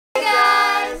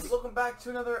welcome back to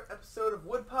another episode of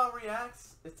Woodpile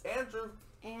Reacts. It's Andrew.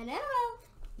 And Adam.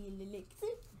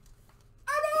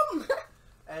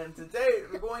 And today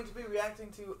we're going to be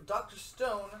reacting to Dr.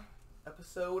 Stone,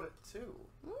 episode 2.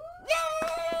 Yay!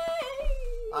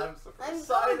 I'm so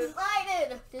so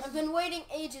excited. I've been waiting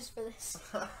ages for this.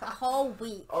 A whole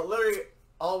week. Oh, literally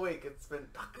all week it's been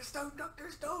Dr. Stone, Dr.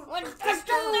 Stone. What is Dr.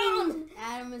 Stone?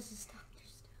 Adam is just Dr.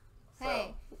 Stone. So,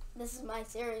 hey, this is my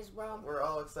series, bro. we're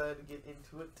all excited to get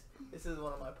into it. This is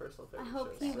one of my personal favorites. I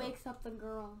hope he wakes up the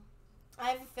girl.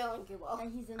 I have a feeling he will.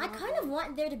 He's in I kind of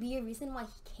want there to be a reason why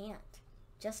he can't.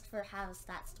 Just for how's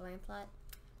that story plot.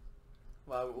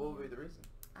 Why? What would be the reason?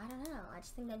 I don't know. I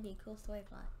just think that'd be a cool story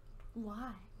plot.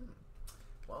 Why?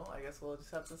 Well, I guess we'll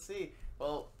just have to see.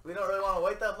 Well, we don't really want to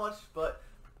wait that much, but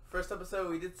first episode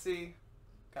we did see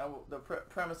kind of the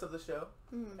premise of the show,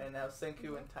 and now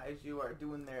Senku and Taiju are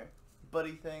doing their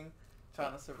buddy thing,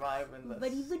 trying to survive in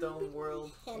the stone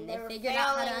world. And they were figured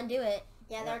out how to undo it.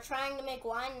 Yeah, they're trying to make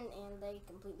wine, and they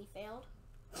completely failed.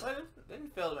 Well, it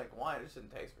didn't fail to make wine. It just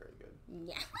didn't taste very good.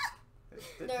 Yeah.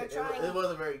 It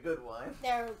wasn't very good wine.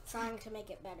 They're trying to make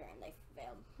it better, and they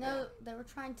failed. No, they were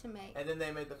trying to make And then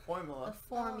they made the formula. a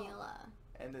formula.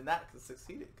 And then that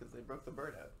succeeded because they broke the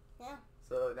bird out. Yeah.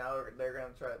 So now they're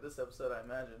going to try it this episode, I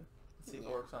imagine, and see if it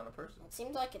works on a person. It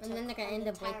seems like it. And then they're going to end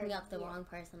up waking waking up the wrong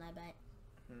person, I bet.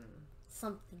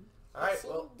 Something. Alright,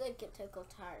 well. It seemed like it took an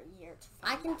entire year to I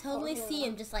find can that totally formula. see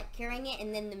him just like carrying it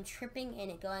and then them tripping and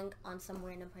it going on some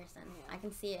random person. Yeah. I can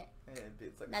see it.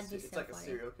 It's like, That'd be it's so like a funny.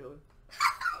 serial killer.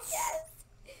 Yes!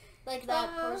 Like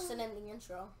that person in the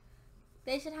intro.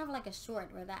 They should have like a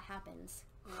short where that happens.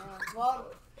 Yeah. Well.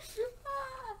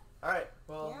 Alright,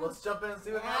 well, Yeah. let's jump in and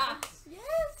see what happens.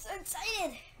 Yes! I'm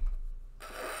excited!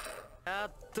 や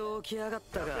っと起き上がっ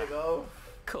たが There you go.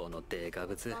 このデカ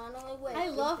ブツ Finally wake I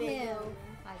love the big him. one.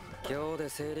 今日で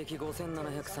西暦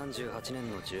5738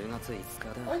年の10月5日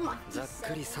だ Oh my ざっ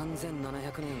くり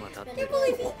3700年は経って I る can't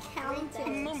believe he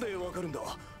counted. なんでわかるんだ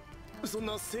そん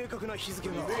な正確な日付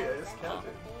が I just counted.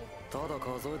 ただ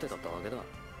数えてただけだ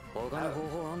他に方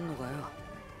法あんのかよ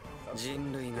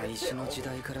人類が石の時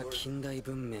代から近代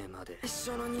文明まで一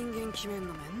緒の人間決めん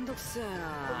のめんどくせえ You な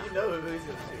know who he's gonna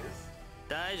choose.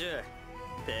 大樹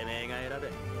てめえが選べ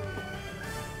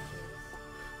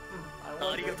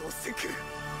ありがとうセンク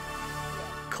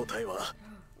答えは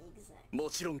Exactly. も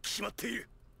ちろん決まっている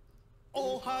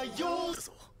おはようだ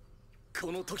ぞ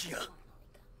この時が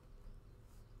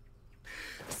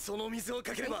その水を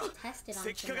かければ Test it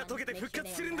on 石化が溶けて someone, 復 make sure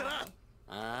活するんだな あ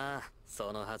あ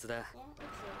そのはずだ Yeah,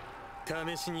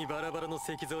 that's it. 試しにバラバラの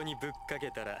石像にぶっかけ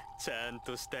たらちゃん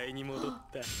と死体に戻っ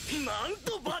たなん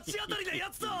と罰当たりなや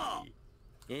つだ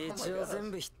一応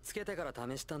全部ひっつけてから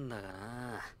試したんだが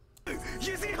な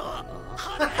ゆずりは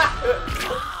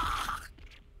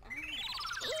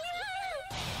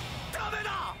ダメ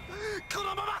だこ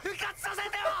のまま復活させて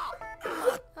よ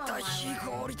まった非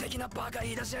合理的なバカ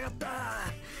言い出しやがった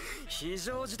非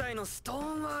常事態のストー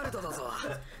ンワールドだぞ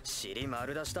尻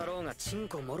丸出しだろうがチン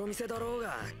コもろ見せだろう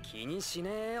が気にしね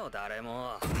えよ誰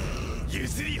もゆ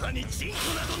ずりはにチンコ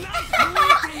などな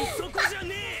いそこじゃ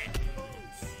ねえ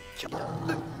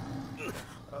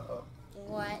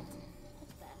What?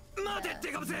 待て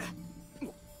デカブツ Uh-oh.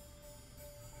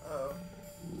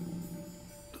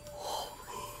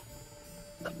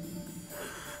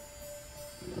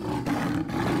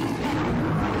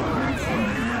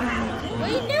 What are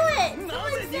you doing? な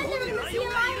Someone ぜ日 said 本 there に was ラ a イオン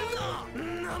sea がいる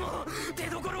lion. んだんなもん出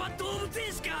どころは動物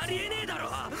園しかありえねえだろ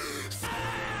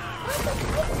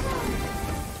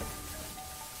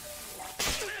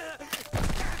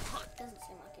Doesn't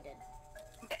seem like he did.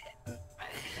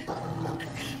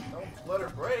 Don't let her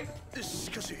break.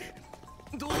 しかし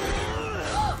どう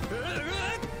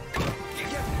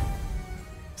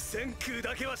千空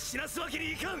だけは死なすわけ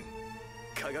にいかん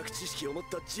科学知識を持っ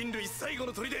た人類最後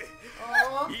の砦い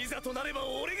ざとなれば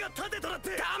俺が盾となって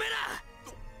ダメ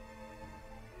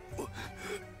だ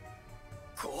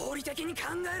合理的に考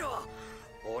えろ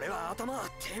俺は頭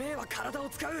てめえは体を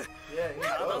使う Yeah, you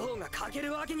体 know. 方がかけ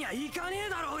るわけにはいかねえ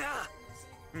だろうが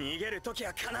逃げるとき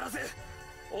は必ず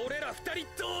俺ら二人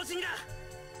同時にだ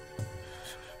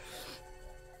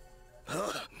ああ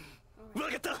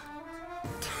分かった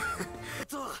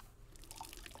そう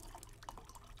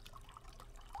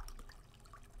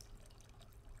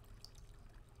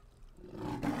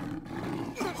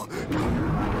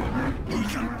い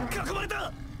かん囲まれ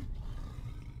た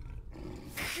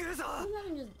来るぞ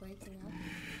I'm just breaking up.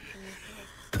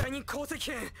 第二鉱石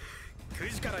圏9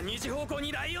時から2時方向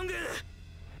にライオン軍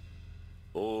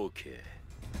オーケー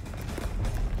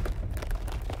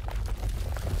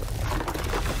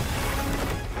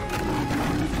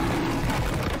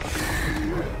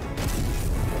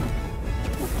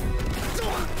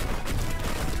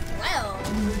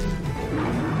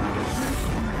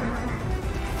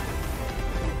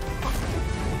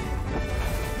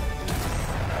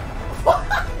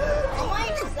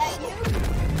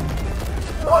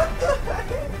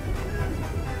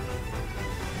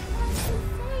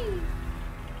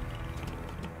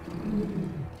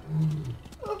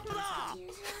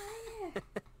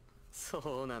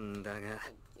だが、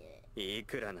い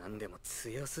くらなんでも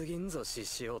強すぎんぞ獅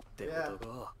子王って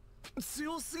男。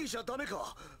強すぎじゃダメ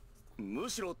か。む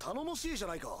しろ頼もしいじゃ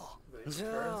ないか。じ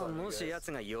ゃあもし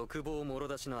奴が欲望もろ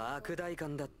出しの悪大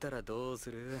官だったらどうす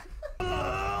る？立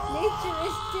派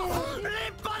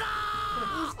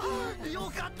だ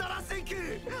よかったなセンク。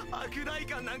悪大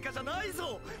官なんかじゃない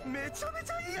ぞ。めちゃめ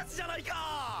ちゃいいやつじゃない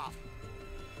か。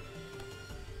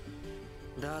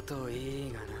だとい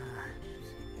いがな。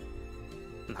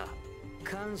まあ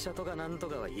感謝とかなんと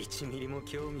かは1ミリも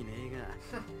興味ね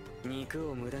えが肉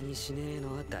を無駄にしねえ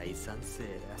のは大賛成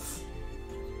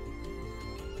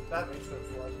だ。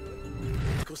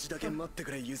少しだけ待って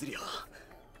くれユズリア。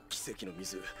奇跡の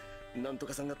水なんと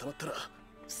かさんが溜まったら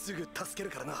すぐ助ける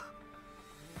からな。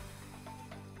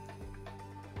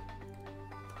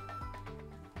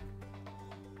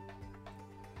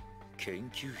研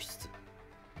究室。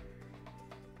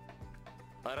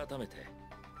改めて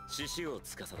獅子王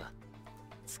司だ。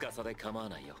司で構わ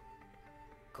ないよ。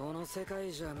この世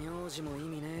界じゃ名字も意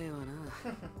味ねえわ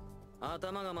な。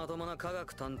頭がまともな科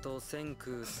学担当千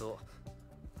空と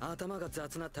頭が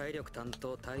雑な体力担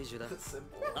当大樹だ。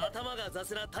頭が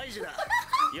雑な大樹だ。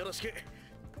よろしく。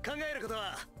考えること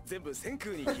は全部千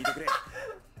空に聞いてくれ。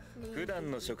普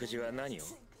段の食事は何を？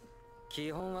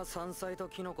基本は山菜と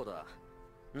キノコだ。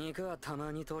肉はた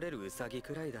まに取れるウサギ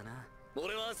くらいだな。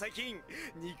俺は最近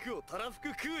肉をたらふく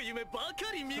食う夢ば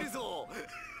かり見るぞ。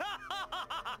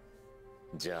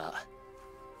じゃあ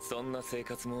そんな生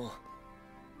活も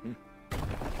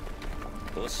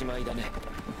おしまいだね。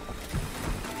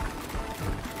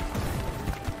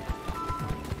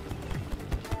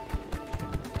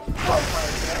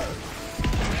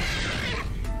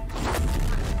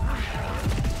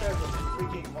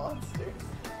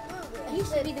He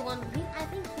should be the one. I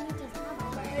think he needs to have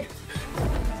a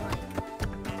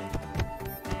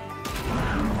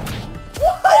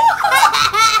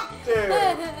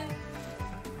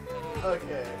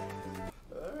Okay.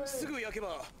 すぐ焼け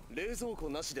ば冷蔵庫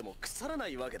なしでも腐らな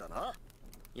いわけだな。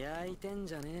焼いてん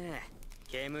じゃねえ。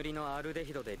煙のアルデ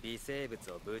ヒドで微生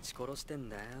物をぶち殺してん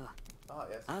だよ。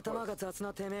頭が雑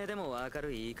なてめえでもわかる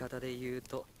言い方で言う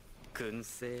と燻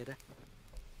製だ。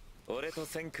俺と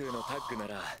千空のタッグな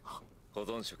ら保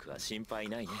存食は心配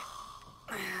ないね。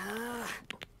ああ、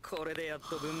これでやっ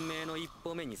と文明の一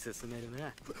歩目に進める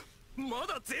な。ま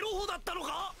だゼロ歩だったの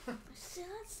か。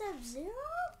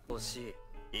欲し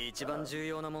い。一番重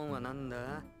要なもんはなん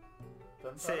だ？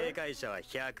正解者は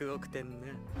100億点な。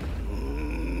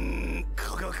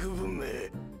科学文明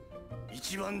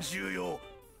一番重要。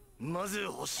まず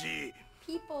欲しい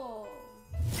People.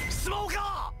 スマホ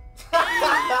か。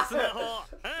スマ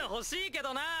ホ、欲しいけ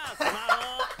どな。スマホ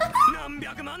何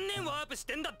百万年ワープし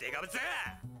てんだデカブツ。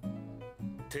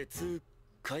鉄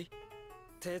かい？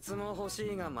鉄も欲し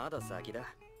いがまだ先だ。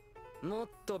もっ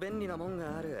と便利なもん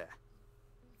がある。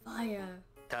Fire.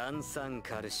 炭酸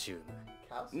カルシウ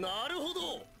ム。なるほ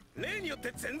ど。例によっ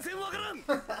て全然わからん。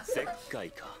石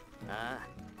灰か。ああ、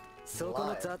そこ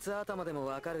の雑頭でも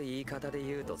わかる言い方で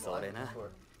言うとそれな。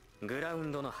グラウ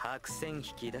ンドの白線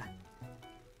引きだ。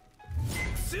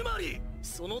つまり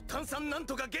その炭酸なん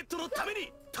とかゲットのため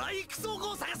に体育倉庫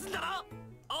を探すんだな。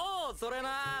おお、それ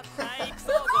な。体育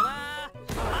倉庫な。あ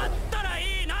ったら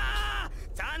いいな。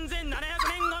3700年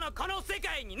後のこの世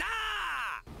界にな。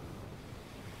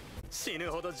死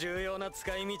ぬほど重要な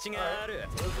使い道がある。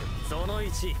その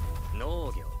1、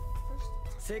農業。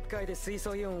石灰で水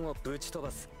素イオンをぶち飛ば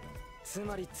す。つ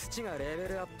まり土がレベ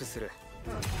ルアップする。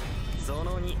そ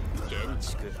の2、建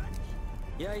築。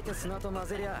焼いて砂と混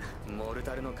ぜりゃモル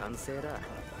タルの完成だ。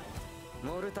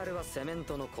モルタルはセメン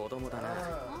トの子供だ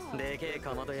な。でけえ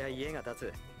かまどや家が建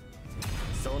つ。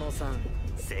その3、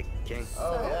石鹸。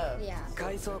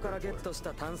海藻からゲットし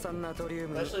た炭酸ナトリウ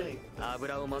ムに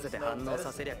油を混ぜて反応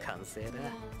させりゃ完成だ。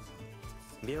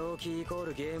病気イコー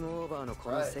ルゲームオーバーの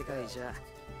この世界じゃ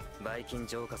ばい菌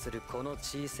浄化するこの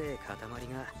小せえ塊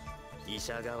が医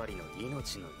者代わりの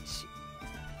命の石、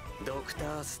ドク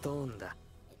ターストーンだ。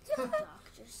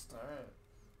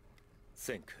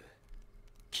千空、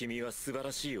君は素晴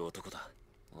らしい男だ。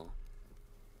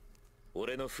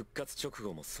俺の復活直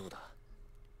後もそうだ。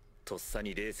とっさ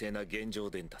に冷静な現状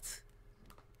伝達。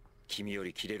君よ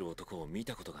り切れる男を見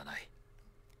たことがない。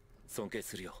尊敬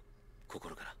するよ、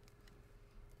心から。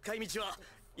使い道は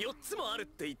4つもあるっ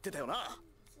て言ってたよな。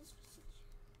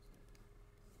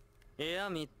いや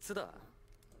3つだ。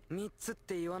3つっ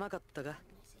て言わなかったか。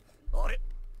あれ、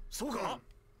そうか、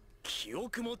記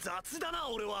憶も雑だな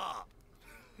俺は。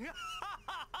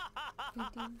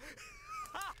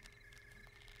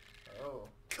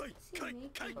かいかい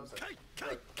かいかいかい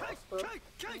かいかい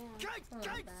かいかい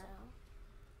かい。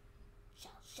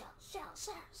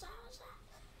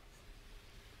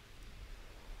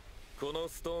この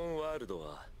ストーンワールド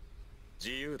は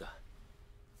自由だ。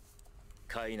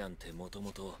海なんてもと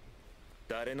もと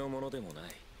誰のものでもな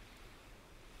い。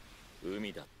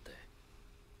海だって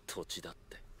土地だっ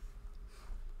て。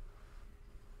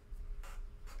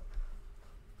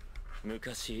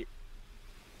昔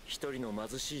一人の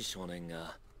貧しい少年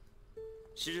が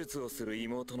手術をする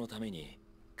妹のために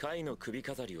貝の首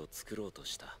飾りを作ろうと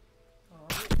した。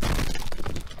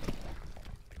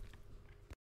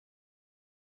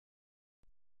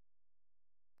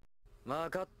分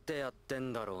かってやって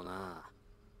んだろうな。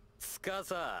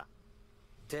Tsukasa、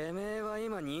てめえは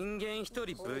今人間一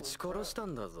人ぶち殺した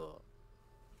んだぞ。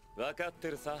分かって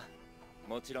るさ。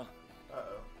もちろん。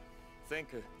セン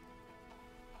ク、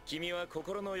君は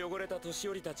心の汚れた年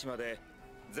寄りたちまで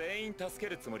全員助け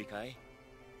るつもりかい？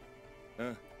う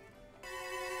ん。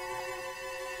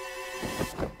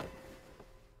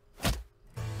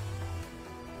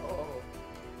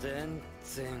全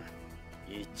然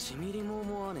1ミリも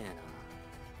思わね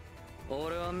えな。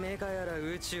俺はメカやら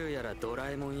宇宙やらド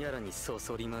ラえもんやらにそ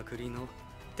そりまくりの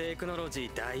テクノロジ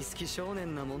ー大好き少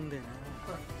年なもんでな。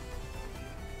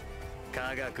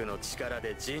科学の力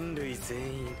で人類全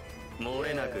員漏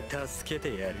れなく助けて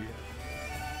やるよ。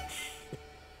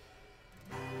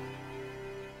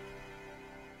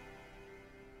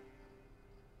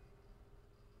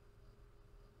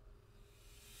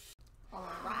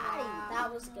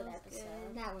That was a good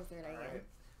episode. That was really good.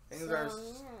 Things So, are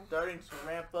yeah. starting to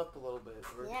ramp up a little bit.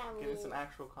 We're Yeah, getting we- some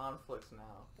actual conflicts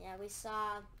now. Yeah, we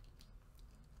saw.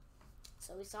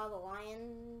 So we saw the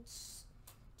lions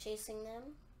chasing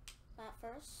them at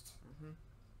first. Mhm.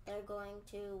 They're going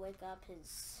to wake up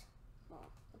his.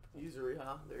 Well, Yuzuri,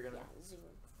 huh? They're gonna yeah, Zuru.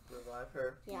 revive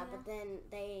her. Yeah, but then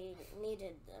they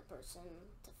needed a person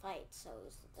to fight, so it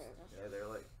was, Yeah, they're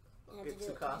like, they had get to do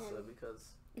it to Tsukasa him.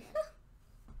 because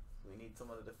we need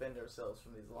someone to defend ourselves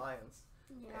from these lions.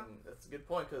 Yeah. And that's a good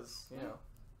point because, you know,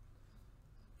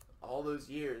 all those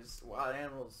years, wild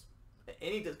animals,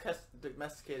 any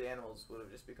domesticated animals would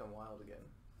have just become wild again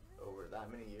over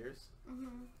that many years.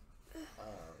 Mm-hmm.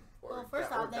 Or Well, first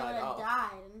or off, they would have off.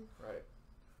 died. Right.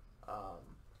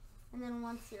 And then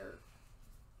once you're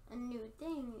a new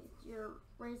thing, you're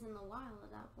raising the wild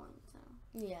at that point, so.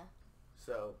 Yeah.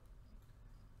 So,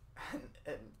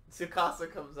 and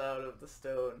Tsukasa comes out of the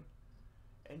stone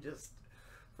and just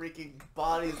freaking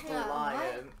bodies the Yeah,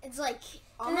 lion. It's like,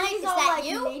 And oh, he's is all that like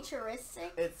you?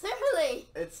 naturistic. It's Really?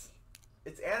 it's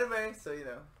anime, so you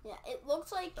know Yeah, it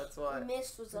looks like that's why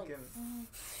Mist was we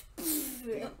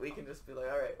like. we can just be like,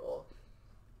 all right, well,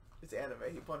 it's anime.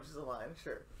 He punches a lion,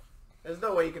 sure. There's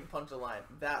no way you can punch a lion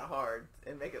that hard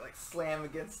and make it like slam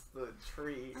against the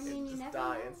tree I mean, and you just never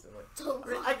die know. instantly. So I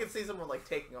mean, I could see someone like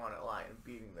taking on a lion, and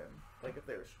beating them, like if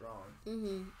they were strong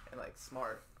Mm-hmm. and like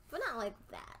smart. But not like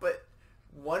that. But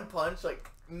one punch, like,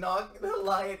 knock the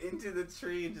lion into the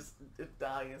tree and just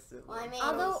die instantly. Well, I mean-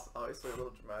 That was Although- obviously a little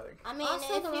dramatic. I mean,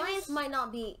 Also, if the he lions was, might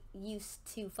not be used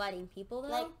to fighting people though,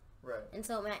 Like- Right. and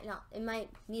so it might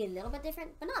be a little bit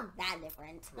different, but not that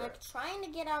different. like trying to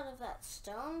get out of that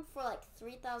stone for like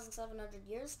 3,700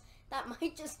 years, that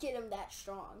might just get him that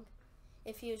strong.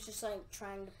 If he was just like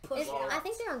trying to push It's- it out. I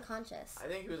think they're unconscious. I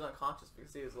think he was unconscious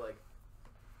because he was like,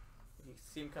 he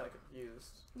seemed kind of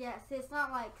confused. Yes, it's not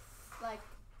like Like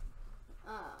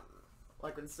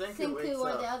when Senku wakes Senku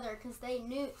or the up. other, because they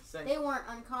knew Senku, they weren't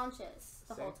unconscious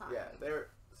the whole time. Yeah, they were.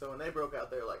 So when they broke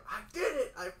out, they were like, "I did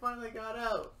it! I finally got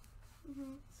out."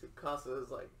 Mm-hmm. Tsukasa is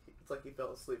like, it's like he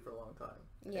fell asleep for a long time.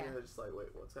 Yeah. And they're just like, "Wait,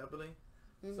 what's happening?"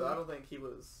 Mm-hmm. So I don't think he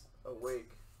was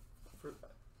awake for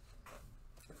that.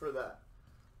 For that.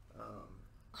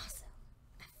 Also,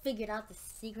 I figured out the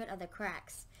secret of the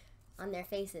cracks on their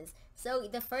faces. So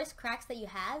the first cracks that you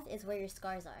have is where your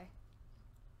scars are.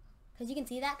 Because you can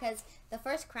see that, because the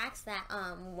first cracks that,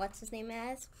 what's his name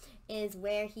has, is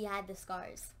where he had the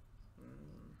scars.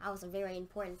 That was a very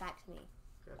important fact to me.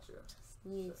 Gotcha.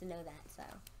 You needed to know that, so.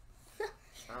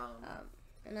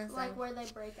 And that's Like where they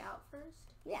break out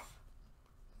first. yeah.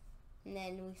 And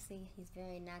then we see he's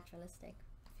very naturalistic.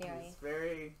 Very. He's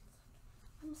very.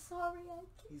 I'm sorry, I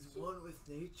He's one with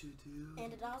nature, dude.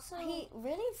 And it also, He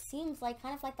really seems like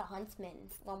kind of like the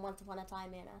huntsman from Once Upon a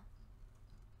Time, Anna.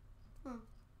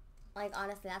 Like,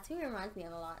 honestly, that's who he reminds me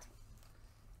of a lot.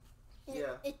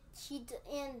 Yeah.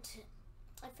 And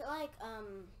I feel like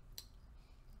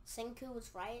Senku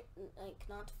was right, like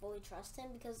not to fully trust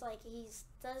him because like he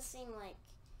does seem like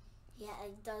he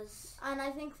does. And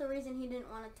I think the reason he didn't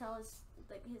want to tell his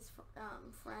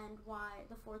friend why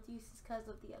the fourth use is because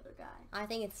of the other guy. I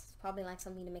think it's probably like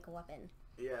something to make a weapon.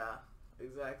 Yeah,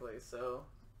 exactly. So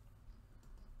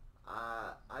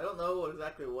I don't know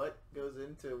exactly what goes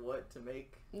into what to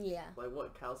make. Yeah. Like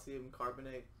what calcium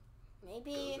carbonate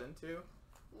Maybe goes into.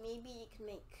 maybe you can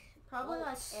make Probably like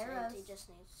bolts, and arrows. he just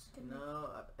needs. No,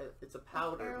 it's a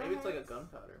powder. Maybe it's like a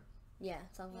gunpowder. Yeah,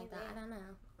 something like that. Maybe. I don't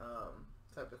know.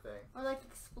 Type of thing. Or like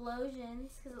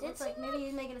explosions, because it Did looks like he maybe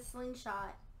he's making a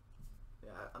slingshot.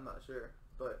 Yeah, I'm not sure,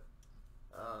 but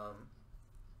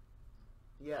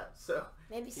yeah. So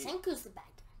Maybe he- Senku's the bad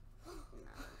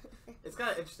guy. it's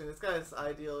kind of interesting. This guy's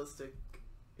idealistic.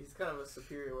 He's kind of a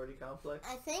superiority complex.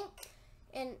 I think,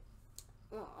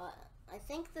 I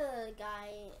think the guy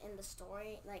in the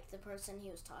story, like the person he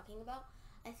was talking about,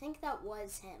 I think that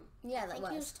was him. Yeah, I that think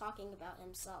was. he was talking about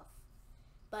himself,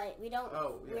 but we don't.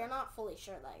 Oh, yeah. We're not fully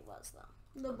sure that he was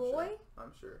though. The I'm boy? Sure.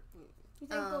 I'm sure. You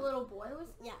think the little boy was?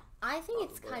 Yeah. I think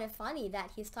it's Probably. kind of funny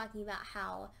that he's talking about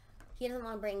how he doesn't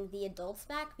want to bring the adults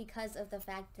back because of the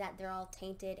fact that they're all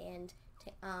tainted and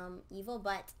evil,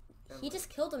 but he just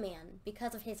killed a man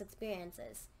because of his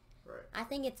experiences. Right. I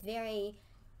think it's very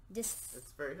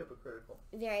It's very hypocritical.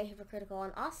 very hypocritical,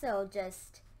 and also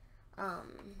just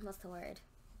what's the word?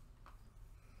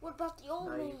 What about the old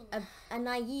Naive. man? A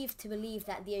naive to believe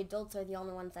that the adults are the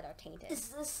only ones that are tainted. Is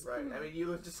this Right. I mean,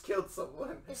 you just killed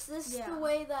someone. is this Yeah. the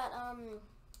way that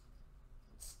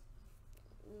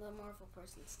the Marvel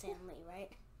person Stan Lee,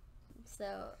 right?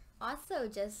 So also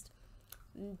just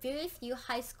very few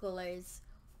high schoolers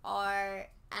are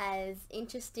as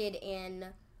interested in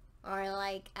or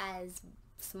like as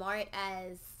smart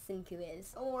as Senku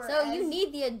is. Or so as- you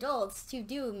need the adults to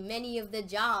do many of the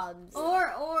jobs.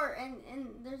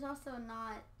 And there's also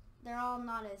not, they're all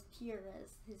not as pure as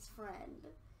his friend.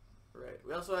 Right.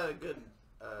 We also had a good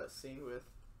scene with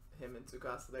him and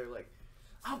Tsukasa. They were like,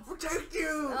 "I'll protect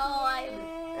you."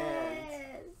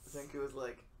 And Senku was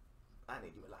like, "I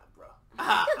need you alive, bro.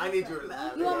 I need you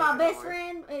alive." You want my Yeah, best don't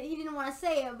worry. friend? He didn't want to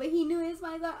say it, but he knew his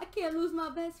mind. Like, I can't lose my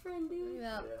best friend, dude.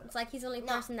 Yeah. Yeah. It's like he's the only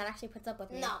No. person that actually puts up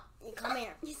with me. No, you come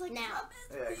here. He's like, now. "My best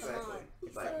Yeah, friend." exactly. on.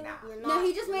 He's like, "Nah." You're No, not-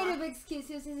 he just you're made not- a big excuse.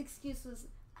 His excuse was,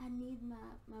 I need my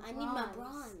I need my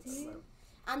bronze. dude.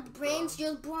 I'm the brains,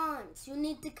 you're bronze. You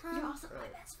need to come You're also my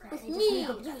Right. best friend. with He just me. made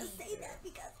up to say that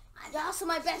because You're also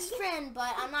my best friend,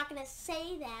 but I'm not gonna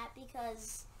say that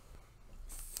because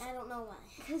I don't know why.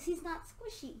 Because he's not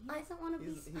squishy. He doesn't want to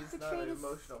be He's not portrayed an as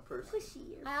emotional person.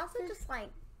 squishy. I also just like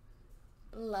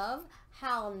love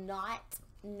how not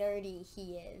nerdy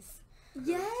he is.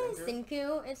 Yes.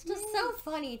 Senku, it's just so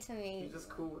funny to me. He's just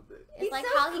cool with it. It's He's like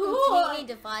so how he cool. completely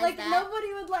defies Like that.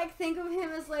 nobody would like think of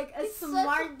him as like a He's such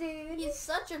smart dude. He's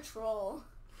such a troll.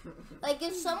 Like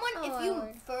if someone, if you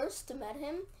Lord. first met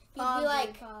him, you'd Fog, be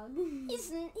like, fog.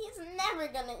 he's never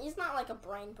gonna. He's not like a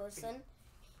brain person.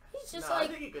 He's just No, I like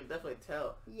think you can definitely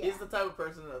tell. Yeah. He's the type of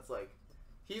person that's like,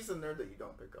 he's the nerd that you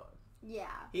don't pick on. Yeah.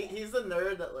 He's the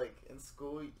nerd that like in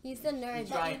school. He's the nerd you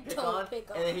try that and you pick don't on, pick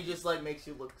and then on. he just like makes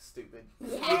you look stupid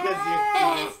because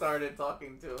Yes. you started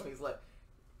talking to him. He's like,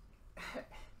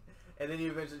 and then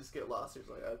you eventually just get lost. You're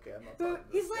just like, okay, I'm not talking to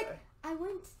He's this like, guy. I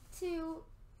went to.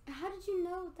 How did you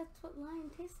know that's what lion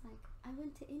tastes like? I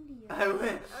went to India. I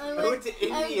went went- to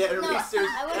India to no, research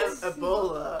I went to-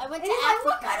 Ebola. I went And to he's like, Africa.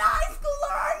 what kind of high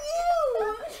schooler are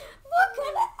you? What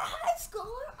kind of high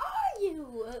schooler are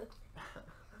you?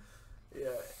 Yeah.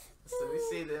 So we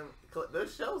see them.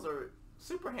 Those shells are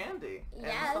super handy. And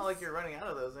it's Yes. not like you're running out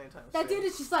of those anytime That soon. dude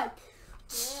is just like,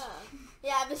 Yeah.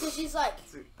 Yeah, because she's like,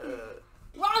 Uh,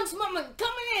 Ron's mama,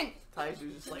 come in!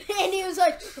 Taiju's just like, And he was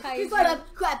like, he's like,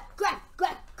 grab.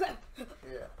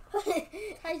 yeah.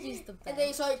 Taiju's the best. And then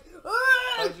he's like,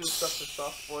 Taiju stuffed the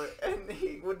soft for it, and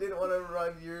he didn't want to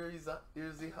run Yurihaza.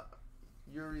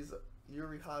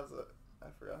 I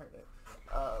forgot her name.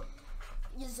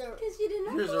 Yuzuru. because you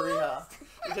didn't know. Yuzuriha.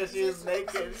 Because she was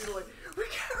naked. She's like, we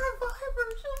can't revive her.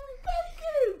 She'll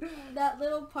be naked. That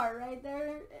little part right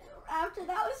there. After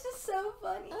that was just so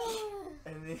funny.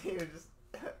 And then he was just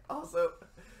also,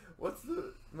 what's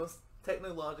the most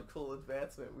technological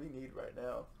advancement we need right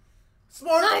now?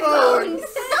 Smartphones!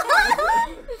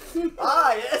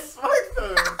 Ah, yes,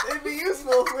 smartphones! It'd be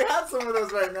useful if we had some of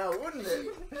those right now, wouldn't it?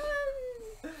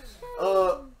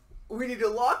 We need a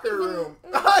locker room.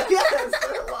 Ah, yes,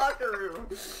 a locker room.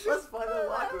 Let's find a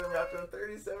locker room after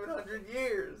 3,700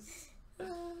 years.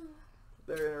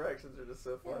 Their interactions are just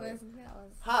so That funny. was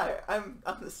Hi, I'm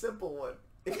the simple one.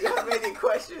 If you have any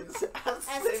questions, ask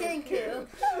Ask Senku.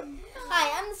 Senku.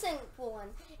 Hi, I'm the simple one.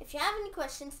 If you have any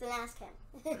questions, then ask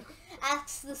him.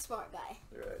 Ask the smart guy.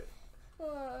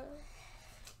 Right.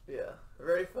 Yeah.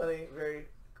 Very funny, very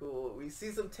cool. We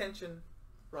see some tension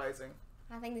rising.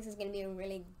 I think this is going to be a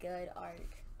really good arc.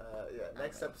 Yeah,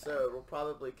 next episode we'll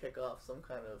probably kick off some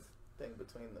kind of thing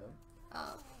between them.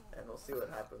 Oh. and we'll see what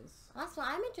happens. Also,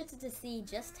 I'm interested to see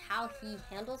just how he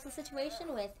handles the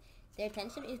situation with their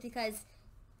tension, is because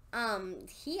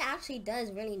he actually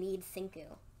does really need Senku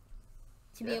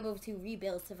to be able to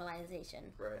rebuild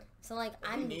civilization. Right. So, like,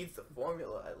 he needs the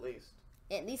formula, at least.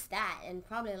 At least that, and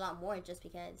probably a lot more, just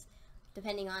because,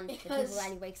 depending on the people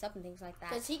that he wakes up and things like that.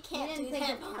 Because he can't do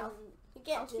that. He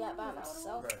can't do that by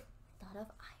himself. Right. Thought of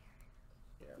iron.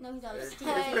 Yeah. No, he's out of There's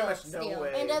steel. pretty much no Steel.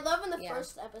 way. And I love in the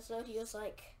first episode, he was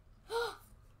like, oh,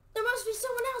 there must be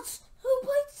someone else who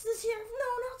places this here if no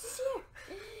one else is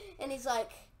here. And he's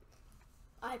like,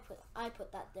 I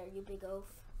put that there, you big oaf.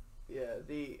 Yeah,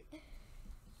 the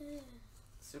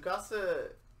Tsukasa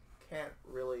can't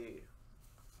really.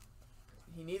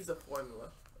 He needs a formula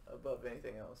above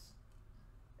anything else,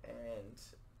 and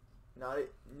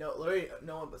literally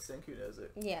no one but Senku knows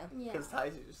it. Yeah. Because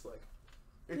Tai's just like,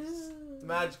 it's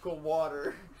magical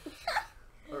water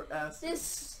or acid.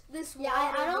 This Yeah,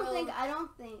 water I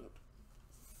don't think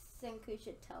Senku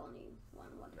should tell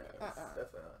anyone what it is.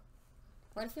 Definitely not.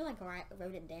 What if you like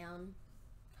wrote it down?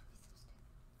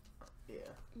 Yeah.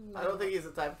 I don't think he's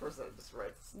the type of person that just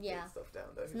writes stuff down.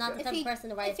 Though. It's not the type of person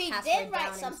to write if he password did write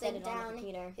down something and set it on the down,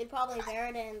 computer. he'd probably bury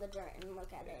it in the dirt and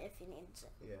look at it if he needs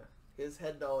it. Yeah. His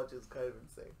head knowledge is kind of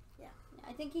insane. Yeah,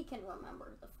 I think he can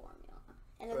remember the formula.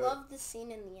 And I love the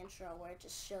scene in the intro where it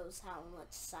just shows how much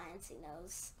science he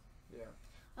knows. Yeah.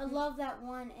 I love that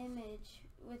one image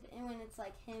when it's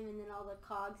like him and then all the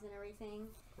cogs and everything.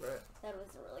 Right. That was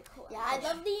a really cool. Yeah, image. I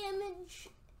love the image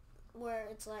where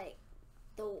it's like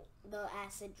the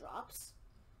acid drops.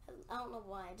 I don't know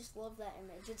why. I just love that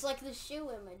image. It's like the shoe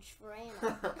image for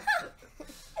Anna.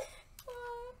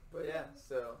 But yeah,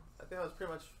 so I think that was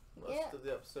pretty much most of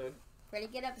the episode. Pretty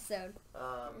good episode.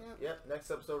 Yep.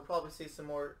 Next episode we'll probably see some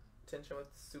more tension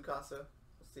with Tsukasa.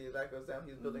 We'll see if that goes down.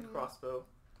 He's building crossbow.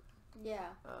 Yeah.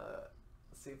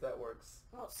 Let's see if that works.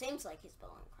 Well, it seems like he's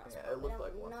building a crossbow. Yeah, it looked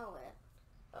like I don't one. know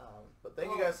it. But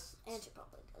thank you guys. Angie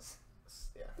probably does.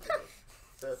 Yeah.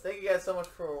 So thank you guys so much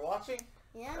for watching.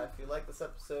 Yeah. If you like this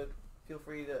episode, feel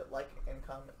free to like and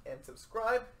comment and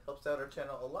subscribe. Helps out our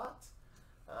channel a lot.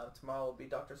 Tomorrow will be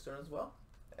Dr. Stone as well.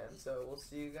 And so we'll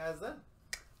see you guys then.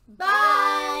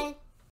 Bye!